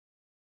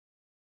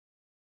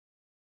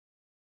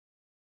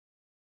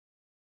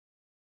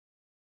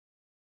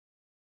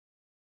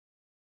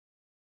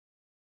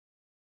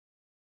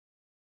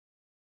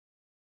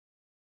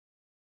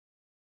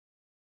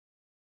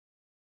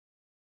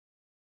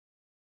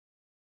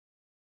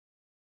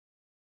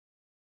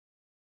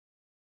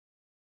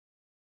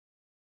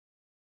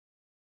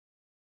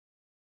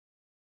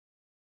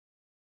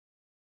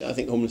I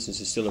think homelessness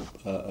is still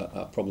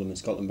a problem in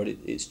Scotland, but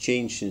it's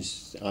changed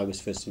since I was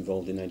first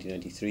involved in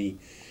 1993.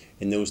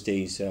 In those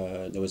days,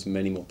 there was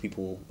many more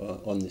people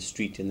on the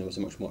street, and there was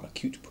a much more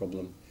acute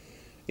problem.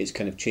 It's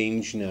kind of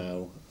changed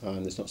now,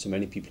 and there's not so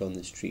many people on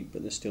the street,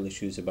 but there's still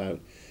issues about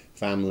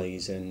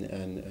families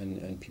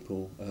and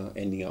people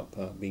ending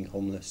up being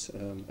homeless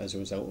as a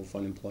result of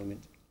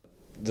unemployment.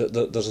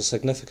 There's a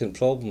significant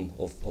problem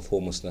of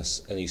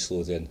homelessness in East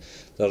Lothian.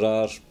 There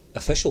are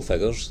official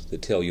figures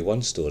that tell you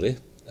one story,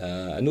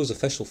 and those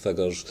official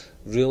figures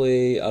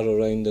really are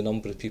around the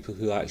number of people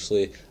who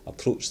actually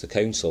approach the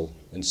council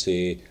and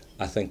say,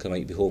 I think I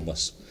might be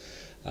homeless.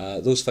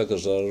 Those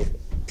figures are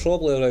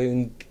probably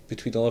around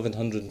between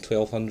 1,100 and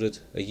 1,200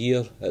 a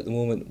year at the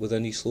moment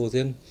within East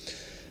Lothian.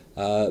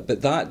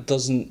 But that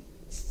doesn't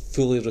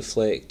fully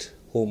reflect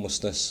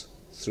homelessness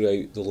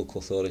throughout the local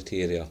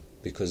authority area,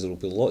 because there will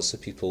be lots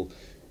of people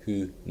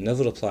who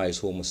never apply as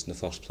homeless in the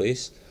first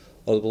place,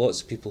 or there will be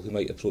lots of people who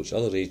might approach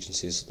other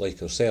agencies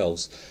like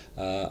ourselves,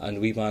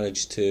 and we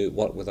manage to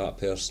work with that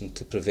person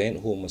to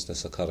prevent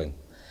homelessness occurring.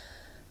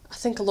 I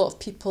think a lot of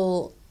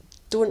people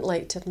don't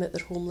like to admit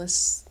they're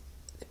homeless.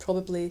 They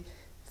probably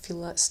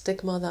feel that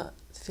stigma, that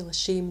feel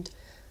ashamed,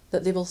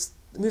 that they will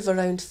move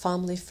around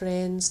family,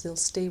 friends, they'll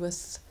stay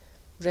with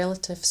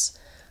relatives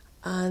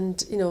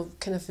and, you know,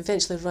 kind of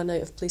eventually run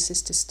out of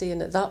places to stay,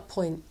 and at that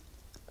point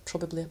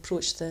probably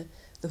approach the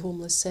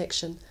homeless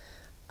section.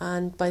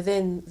 And by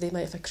then they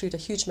might have accrued a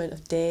huge amount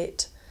of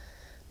debt,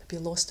 maybe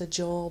lost a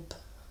job,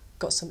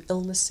 got some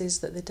illnesses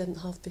that they didn't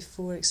have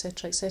before,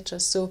 etc, etc.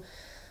 So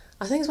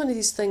I think it's one of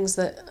these things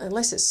that,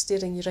 unless it's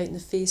staring you right in the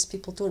face,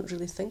 people don't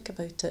really think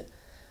about it.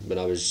 When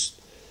I was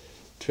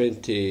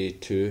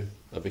 22,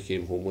 I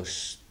became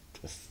homeless.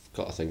 A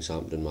couple of things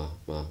happened in my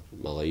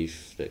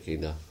life that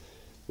kind of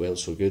weren't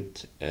so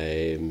good.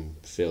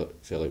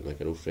 Fell out my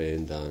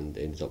girlfriend and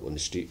ended up on the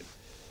street.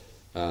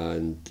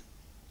 And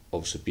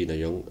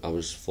obviously I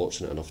was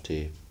fortunate enough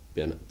to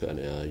be put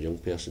into a young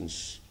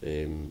person's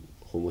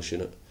homeless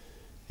unit.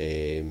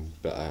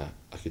 But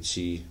I could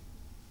see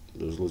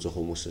there was loads of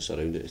homelessness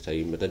around at the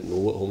time. I didn't know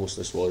what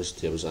homelessness was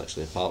till I was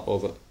actually a part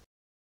of it.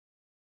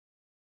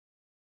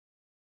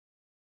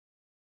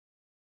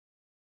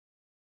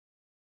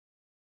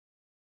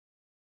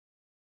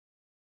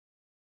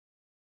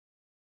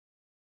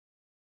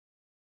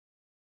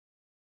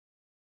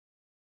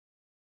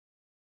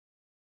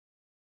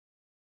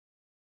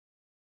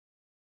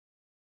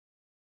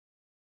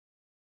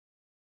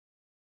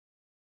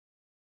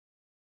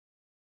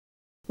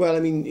 Well, I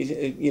mean,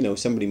 you know,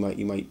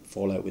 you might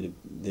fall out with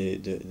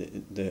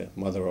the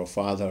mother or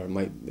father,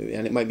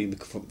 and it might be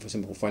for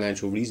simple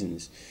financial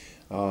reasons.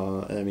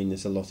 And I mean,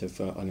 there's a lot of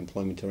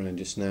unemployment around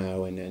just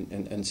now,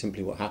 and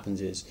simply what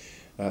happens is,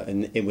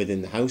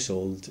 within the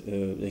household,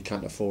 they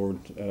can't afford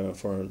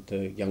for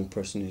the young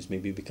person who's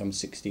maybe become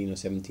 16 or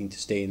 17 to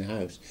stay in the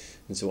house,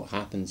 and so what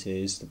happens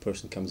is the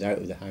person comes out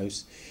of the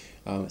house,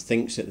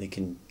 thinks that they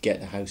can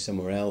get a house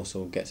somewhere else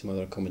or get some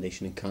other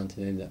accommodation and can't,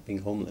 and end up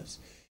being homeless.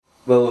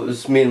 Well, it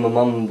was me and my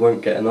mum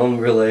weren't getting on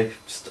really,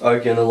 just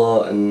arguing a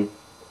lot and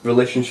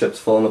relationships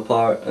falling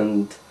apart,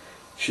 and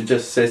she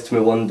just says to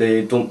me one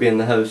day, don't be in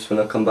the house when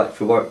I come back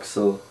from work,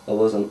 so I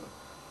wasn't.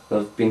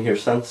 I've been here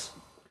since.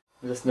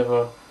 I just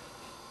never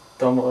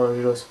done what I was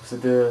really supposed to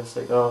do. It's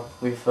like, oh,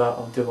 leave that,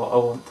 I'll do what I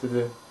want to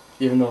do.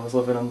 Even though I was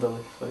living under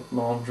like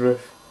my mum's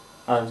roof,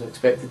 I was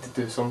expected to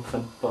do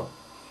something, but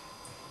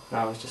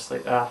I was just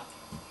like,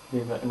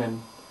 leave it, and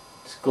then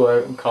just go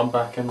out and come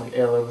back in like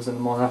early hours in the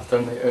morning after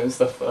a night out and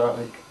stuff like that,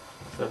 like,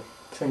 so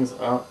things like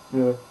that,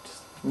 really,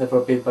 just never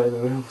obeyed by the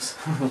rules.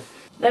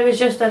 There was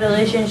just a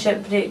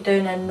relationship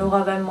breakdown and no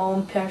having my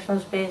own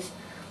personal space.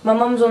 My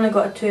mum's only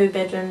got a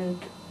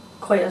 2-bedroom,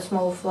 quite a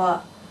small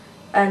flat,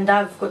 and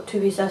I've got 2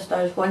 wee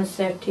sisters, one's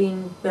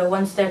 13 now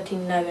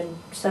and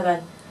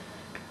 7.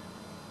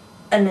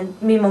 And then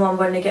me and my mum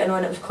weren't getting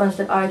on, it was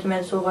constant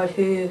arguments over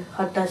who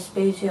had this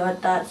space, who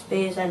had that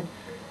space, and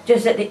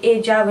just at the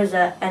age I was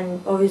at,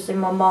 and obviously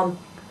my mum,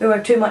 we were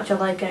too much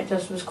alike and it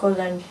just was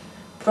causing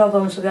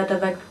problems, so we had a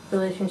big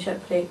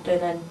relationship breakdown,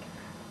 and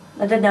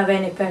I didn't have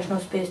any personal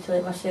space to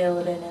like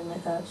myself or anything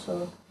like that,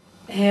 so.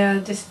 Yeah, I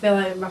just feel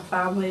like my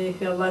family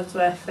who I lived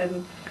with,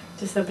 and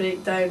just a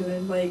breakdown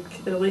in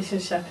like the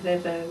relationship and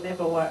everything, it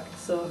never worked,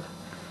 so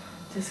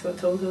just got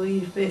told to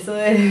leave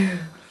basically.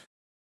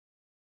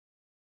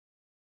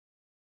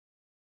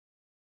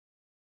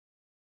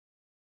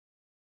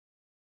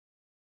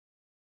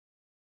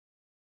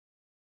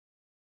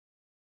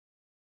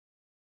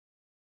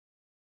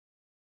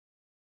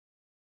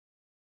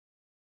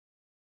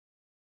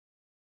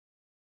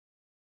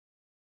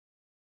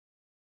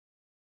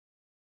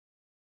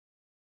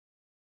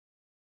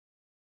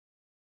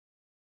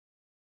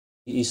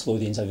 East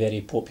Lothian's a very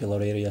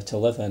popular area to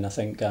live in. I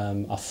think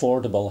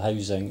affordable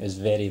housing is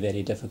very,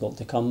 very difficult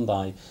to come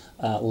by,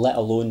 let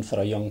alone for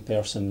a young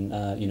person,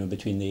 you know,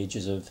 between the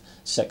ages of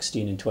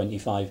 16 and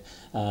 25.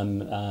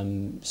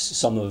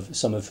 Some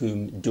of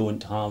whom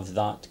don't have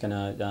that kind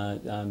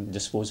of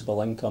disposable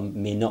income,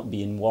 may not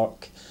be in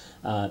work,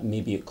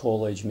 maybe at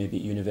college, maybe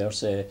at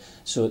university.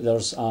 So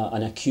there's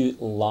an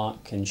acute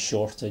lack and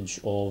shortage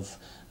of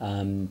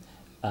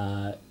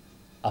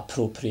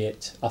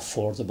appropriate,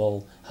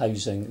 affordable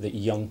housing that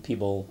young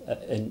people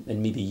in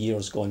maybe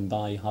years gone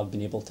by have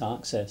been able to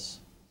access.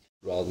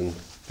 Rather than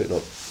putting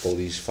up all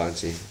these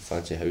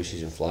fancy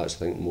houses and flats, I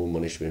think more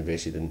money should be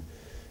invested in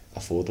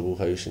affordable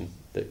housing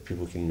that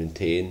people can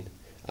maintain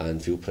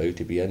and feel proud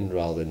to be in,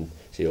 rather than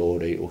say, oh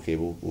right, okay,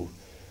 we'll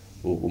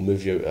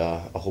move you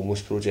out a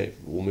homeless project,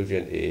 we'll move you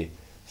into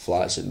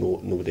flats that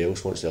nobody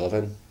else wants to live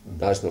in.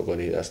 That's not going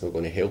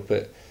to help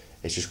it.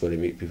 It's just going to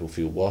make people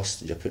feel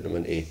worse. You're putting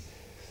them into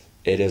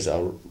areas that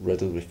are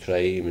riddled with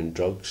crime and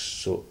drugs.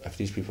 So if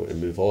these people want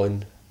to move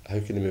on, how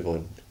can they move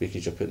on?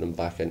 Because you're putting them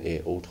back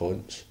into old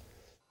haunts.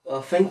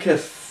 I think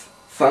if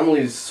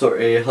families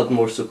sort of had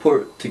more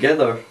support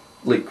together,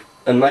 like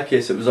in my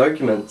case it was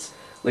arguments,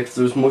 like if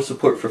there was more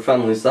support for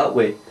families that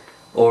way,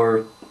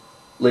 or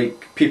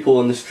like people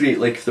on the street,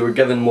 like if they were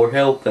given more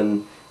help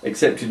and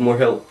accepted more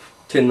help,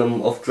 taking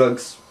them off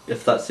drugs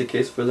if that's the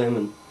case for them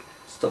and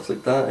stuff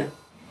like that. Eh?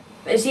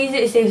 It's easy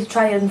to say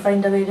try and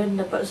find a way around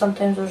it, but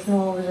sometimes there's no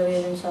always a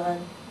way around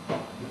something.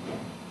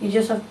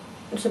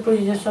 I suppose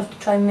you just have to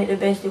try and make the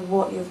best of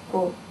what you've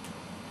got,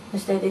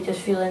 instead of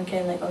just feeling kind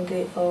of like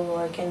ungrateful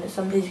or kind of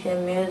somebody's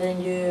getting more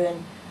than you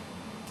and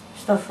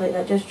stuff like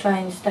that. Just try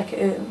and stick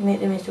it out, make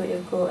the most of what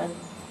you've got, and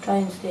try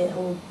and stay at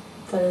home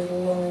for as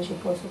long as you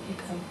possibly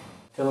can.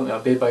 Tell them to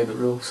obey by the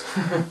rules.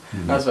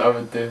 That's what I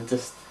would do.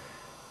 Just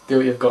do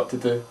what you've got to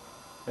do.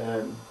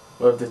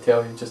 Whatever they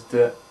tell you, just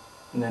do it,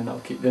 and then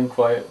that'll keep them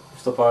quiet.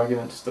 Stop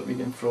arguing, just stop you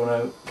getting thrown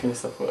out, kind of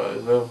stuff like that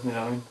as well. You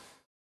know what I mean?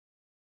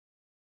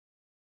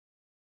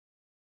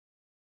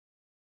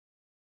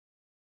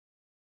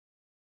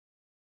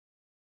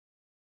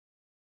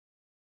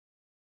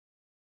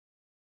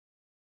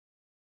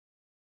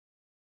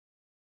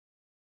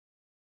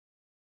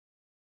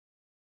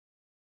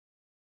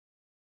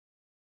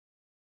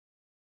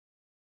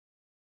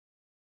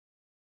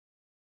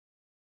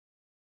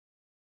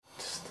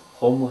 Just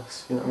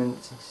homeless, you know what I mean?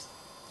 It's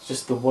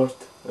just the word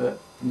that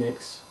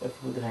makes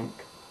everybody think,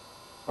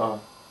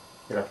 oh,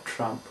 you're a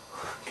tramp,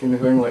 kind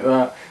of thing like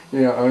that,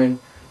 you know what I mean?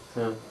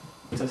 So,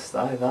 just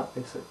that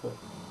basically.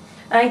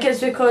 I think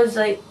it's because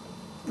like,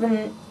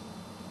 when,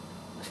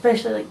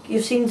 especially like,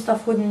 you've seen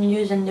stuff on the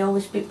news and they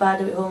always speak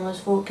bad about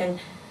homeless folk, and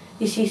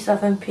you see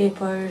stuff in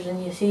papers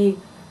and you see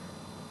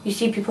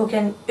people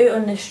out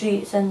on the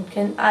streets and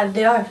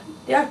they are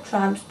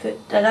tramps,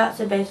 that's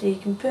the best way you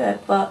can put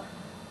it, but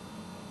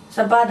it's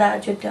a bad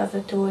attitude to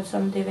have towards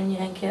somebody when you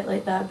think it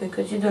like that,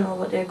 because you don't know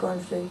what they're going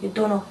through, you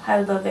don't know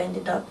how they've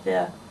ended up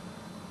there,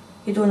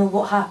 you don't know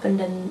what happened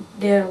in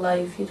their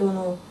life, you don't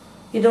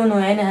know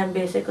anything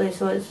basically,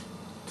 so it's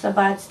a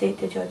bad state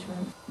to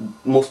judgment.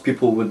 Most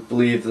people would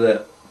believe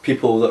that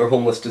people that are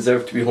homeless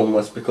deserve to be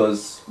homeless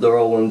because they're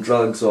all on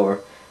drugs or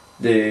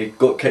they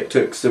got kicked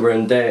out because they were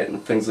in debt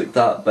and things like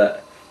that,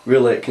 but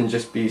really it can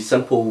just be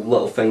simple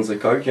little things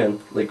like arguing,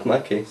 like my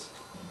case.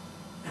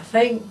 I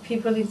think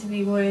people need to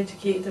be more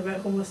educated about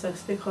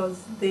homelessness,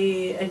 because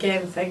they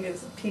again think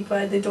it's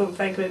people, they don't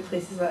think about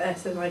places like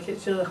this, and like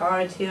it's really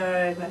hard here,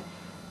 and like,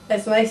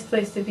 it's a nice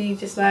place to be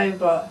just now,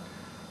 but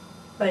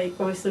like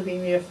obviously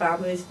being with your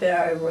family is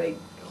better, and like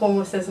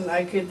homeless isn't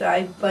a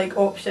good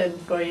option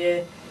for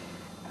you,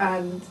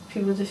 and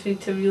people just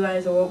need to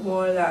realise a lot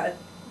more that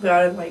we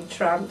aren't like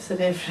tramps and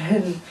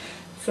everything.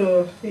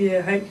 So yeah,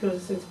 I think people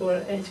just need to be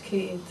more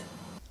educated.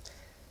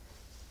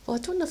 Well, I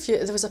don't know if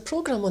there was a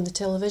programme on the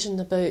television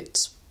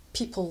about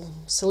people,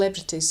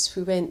 celebrities,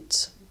 who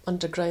went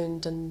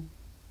underground and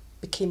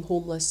became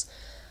homeless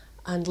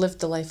and lived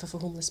the life of a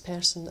homeless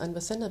person, and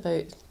within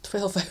about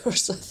 12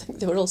 hours I think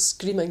they were all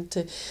screaming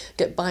to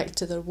get back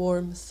to their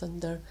warmth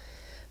and their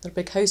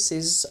big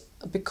houses,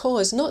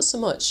 because not so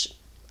much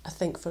I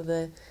think for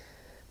the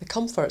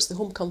comforts, the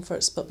home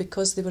comforts, but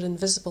because they were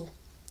invisible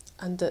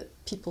and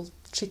that people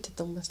treated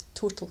them with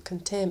total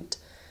contempt.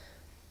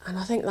 And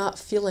I think that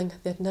feeling,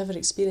 they had never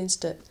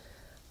experienced it,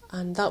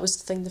 and that was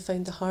the thing they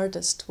found the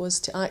hardest, was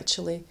to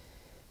actually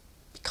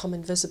become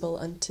invisible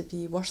and to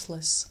be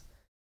worthless.